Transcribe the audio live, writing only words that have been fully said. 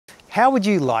How would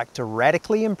you like to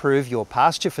radically improve your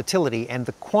pasture fertility and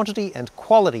the quantity and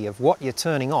quality of what you're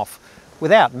turning off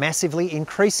without massively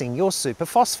increasing your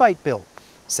superphosphate bill?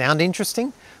 Sound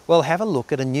interesting? Well, have a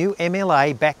look at a new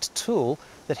MLA-backed tool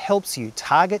that helps you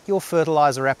target your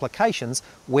fertilizer applications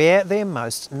where they're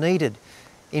most needed.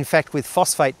 In fact, with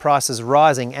phosphate prices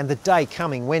rising and the day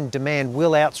coming when demand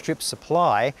will outstrip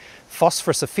supply,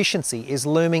 phosphorus efficiency is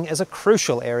looming as a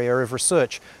crucial area of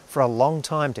research for a long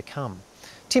time to come.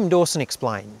 Tim Dawson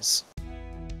explains.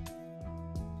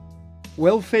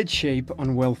 Well-fed sheep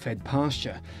on well-fed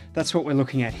pasture. That's what we're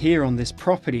looking at here on this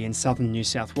property in southern New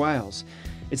South Wales.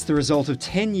 It's the result of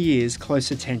 10 years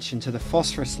close attention to the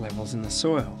phosphorus levels in the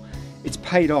soil. It's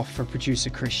paid off for producer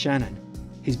Chris Shannon.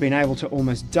 He's been able to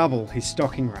almost double his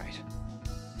stocking rate.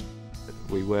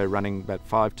 We were running about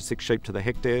 5 to 6 sheep to the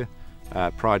hectare.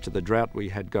 Prior to the drought, we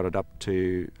had got it up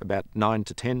to about 9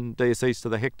 to 10 DSEs to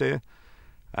the hectare.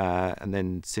 And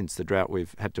then since the drought,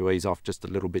 we've had to ease off just a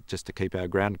little bit just to keep our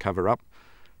ground cover up.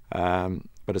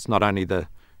 But it's not only the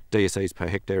DSEs per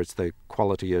hectare, it's the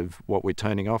quality of what we're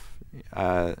turning off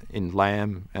in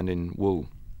lamb and in wool.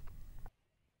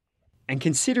 And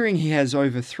considering he has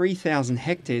over 3,000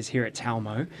 hectares here at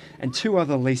Talmo and 2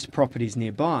 other leased properties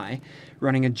nearby,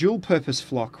 running a dual-purpose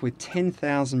flock with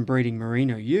 10,000 breeding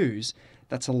merino ewes,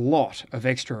 that's a lot of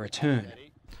extra return.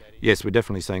 Yes, we're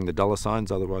definitely seeing the dollar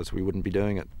signs, otherwise we wouldn't be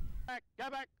doing it.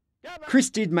 Chris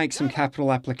did make some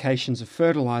capital applications of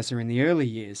fertiliser in the early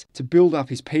years to build up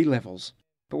his P levels.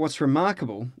 But what's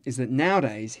remarkable is that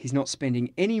nowadays he's not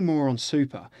spending any more on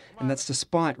super, and that's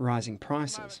despite rising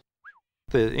prices.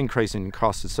 The increase in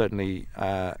costs has certainly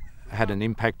had an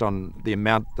impact on the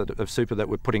amount of super that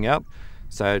we're putting out.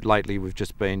 So lately we've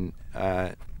just been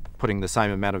putting the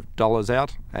same amount of dollars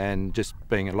out and just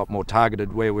being a lot more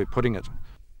targeted where we're putting it.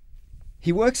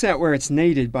 He works out where it's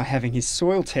needed by having his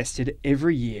soil tested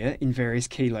every year in various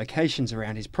key locations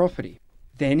around his property.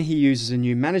 Then he uses a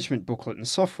new management booklet and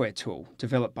software tool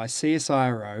developed by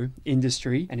CSIRO,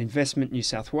 Industry and Investment New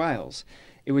South Wales.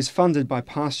 It was funded by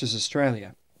Pastures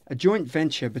Australia, a joint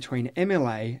venture between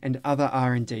MLA and other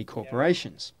R&D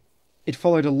corporations. It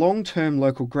followed a long-term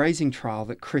local grazing trial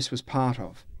that Chris was part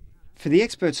of. For the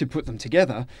experts who put them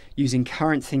together, using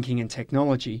current thinking and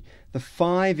technology, the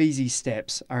 5 easy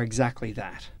steps are exactly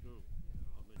that.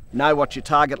 Know what your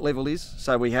target level is.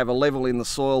 So we have a level in the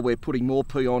soil where putting more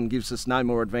P on gives us no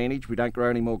more advantage. We don't grow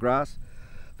any more grass.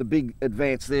 The big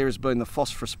advance there has been the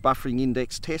phosphorus buffering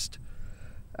index test.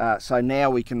 So now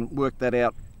we can work that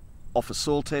out off a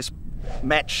soil test,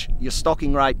 match your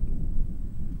stocking rate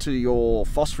to your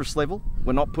phosphorus level.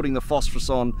 We're not putting the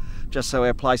phosphorus on just so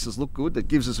our places look good. That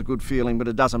gives us a good feeling, but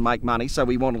it doesn't make money, so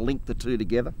we want to link the two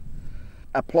together.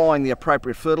 Applying the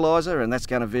appropriate fertiliser, and that's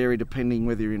going to vary depending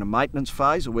whether you're in a maintenance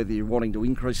phase or whether you're wanting to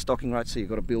increase stocking rates, so you've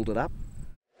got to build it up.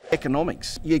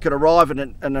 Economics. You could arrive at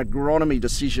an agronomy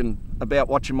decision about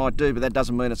what you might do, but that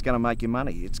doesn't mean it's going to make you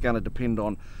money. It's going to depend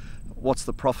on what's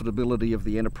the profitability of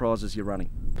the enterprises you're running.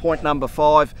 Point number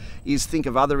 5 is think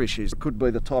of other issues. It could be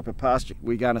the type of pasture.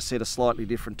 We're going to set a slightly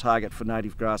different target for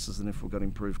native grasses than if we've got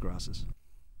improved grasses.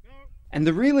 And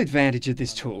the real advantage of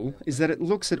this tool is that it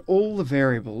looks at all the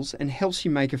variables and helps you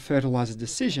make a fertiliser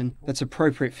decision that's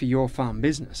appropriate for your farm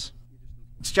business.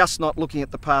 It's just not looking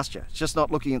at the pasture. It's just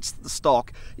not looking at the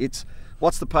stock. It's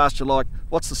what's the pasture like,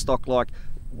 what's the stock like,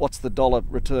 what's the dollar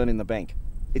return in the bank.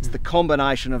 It's the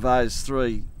combination of those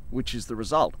 3 which is the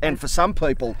result. And for some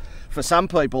people,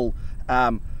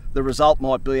 the result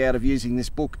might be out of using this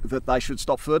book that they should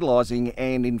stop fertilising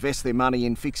and invest their money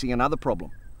in fixing another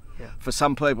problem. Yeah. For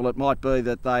some people it might be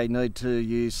that they need to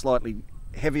use slightly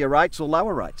heavier rates or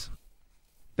lower rates.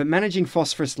 But managing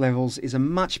phosphorus levels is a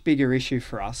much bigger issue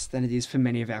for us than it is for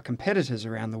many of our competitors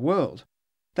around the world.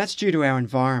 That's due to our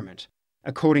environment,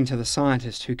 according to the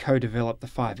scientist who co-developed the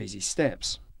 5 easy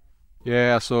steps.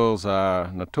 Yeah, our soils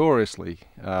are notoriously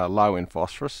low in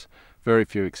phosphorus, very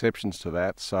few exceptions to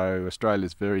that, so Australia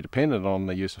is very dependent on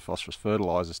the use of phosphorus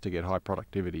fertilisers to get high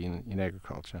productivity in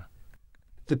agriculture.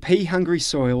 The P-hungry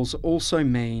soils also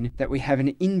mean that we have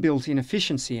an inbuilt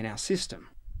inefficiency in our system.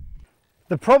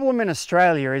 The problem in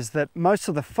Australia is that most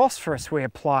of the phosphorus we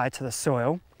apply to the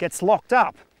soil gets locked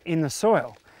up in the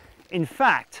soil. In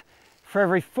fact, for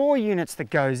every 4 units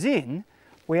that goes in,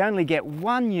 we only get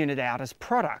 1 unit out as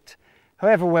product.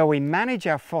 However, where we manage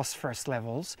our phosphorus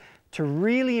levels, to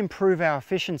really improve our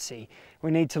efficiency,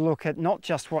 we need to look at not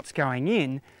just what's going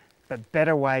in, but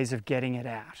better ways of getting it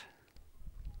out.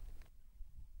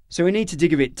 So we need to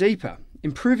dig a bit deeper.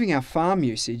 Improving our farm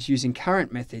usage using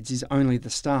current methods is only the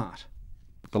start.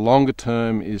 The longer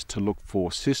term is to look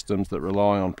for systems that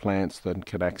rely on plants that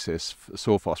can access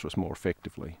soil phosphorus more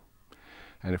effectively.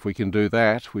 And if we can do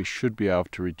that, we should be able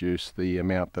to reduce the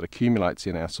amount that accumulates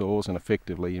in our soils and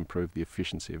effectively improve the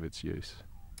efficiency of its use.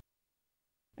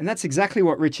 And that's exactly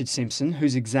what Richard Simpson,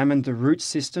 who's examined the root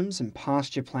systems and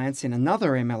pasture plants in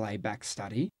another MLA-backed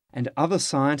study, and other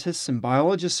scientists and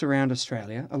biologists around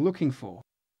Australia are looking for.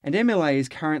 And MLA is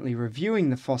currently reviewing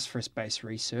the phosphorus-based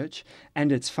research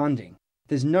and its funding.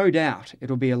 There's no doubt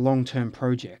it'll be a long-term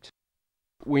project.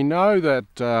 We know that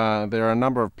there are a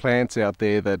number of plants out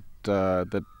there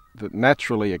that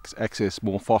naturally access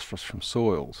more phosphorus from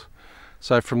soils.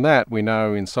 So from that we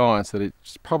know in science that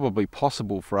it's probably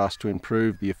possible for us to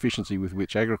improve the efficiency with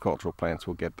which agricultural plants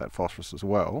will get that phosphorus as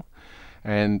well.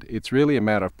 And it's really a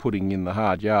matter of putting in the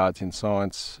hard yards in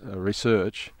science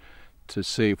research to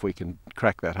see if we can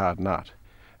crack that hard nut.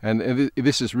 And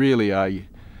this is really a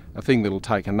thing that will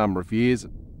take a number of years.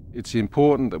 It's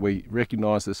important that we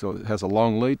recognise this has a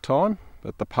long lead time,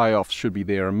 but the payoff should be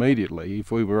there immediately.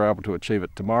 If we were able to achieve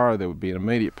it tomorrow, there would be an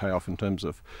immediate payoff in terms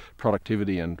of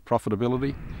productivity and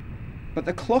profitability. But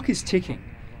the clock is ticking.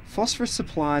 Phosphorus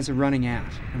supplies are running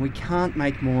out, and we can't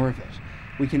make more of it.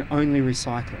 We can only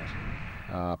recycle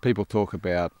it. People talk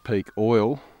about peak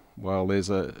oil. Well, there's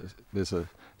a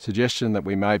suggestion that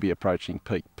we may be approaching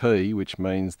peak P, which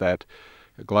means that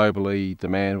globally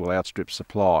demand will outstrip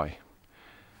supply.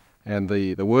 And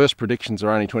the worst predictions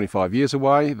are only 25 years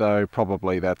away, though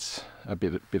probably that's a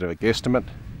bit of a guesstimate.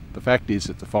 The fact is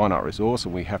it's a finite resource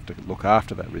and we have to look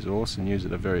after that resource and use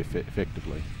it very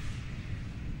effectively.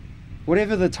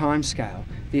 Whatever the timescale,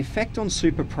 the effect on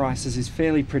super prices is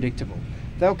fairly predictable.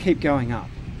 They'll keep going up.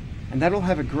 And that'll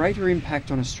have a greater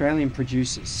impact on Australian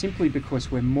producers simply because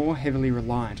we're more heavily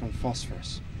reliant on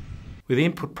phosphorus. With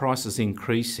input prices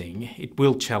increasing, it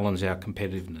will challenge our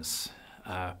competitiveness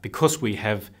because we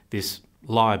have this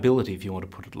liability, if you want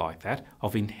to put it like that,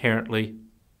 of inherently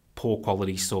poor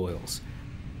quality soils.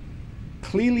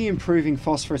 Clearly improving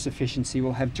phosphorus efficiency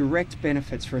will have direct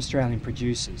benefits for Australian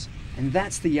producers, and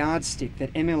that's the yardstick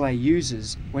that MLA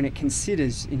uses when it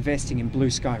considers investing in blue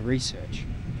sky research.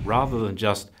 Rather than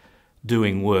just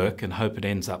doing work and hope it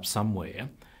ends up somewhere,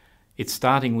 it's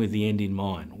starting with the end in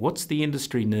mind. What's the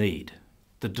industry need?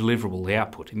 The deliverable, the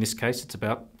output. In this case, it's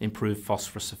about improved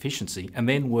phosphorus efficiency, and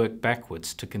then work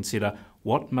backwards to consider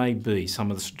what may be some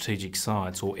of the strategic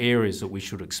science or areas that we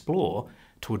should explore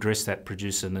to address that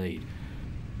producer need.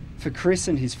 For Chris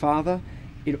and his father,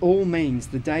 it all means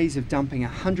the days of dumping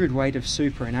 100 weight of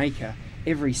super an acre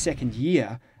every second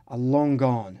year are long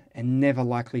gone and never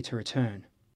likely to return.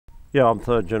 Yeah, I'm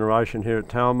third generation here at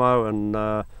Talmo,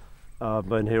 and I've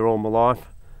been here all my life.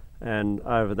 And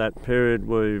over that period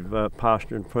we've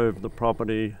pasture improved the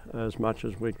property as much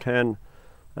as we can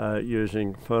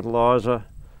using fertilizer.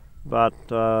 But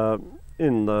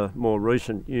in the more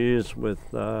recent years with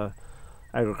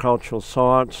agricultural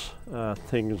science,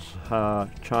 things are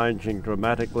changing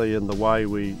dramatically in the way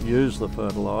we use the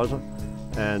fertilizer,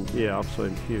 and yeah, I've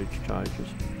seen huge changes.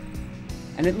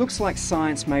 And it looks like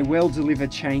science may well deliver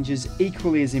changes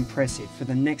equally as impressive for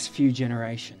the next few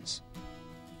generations.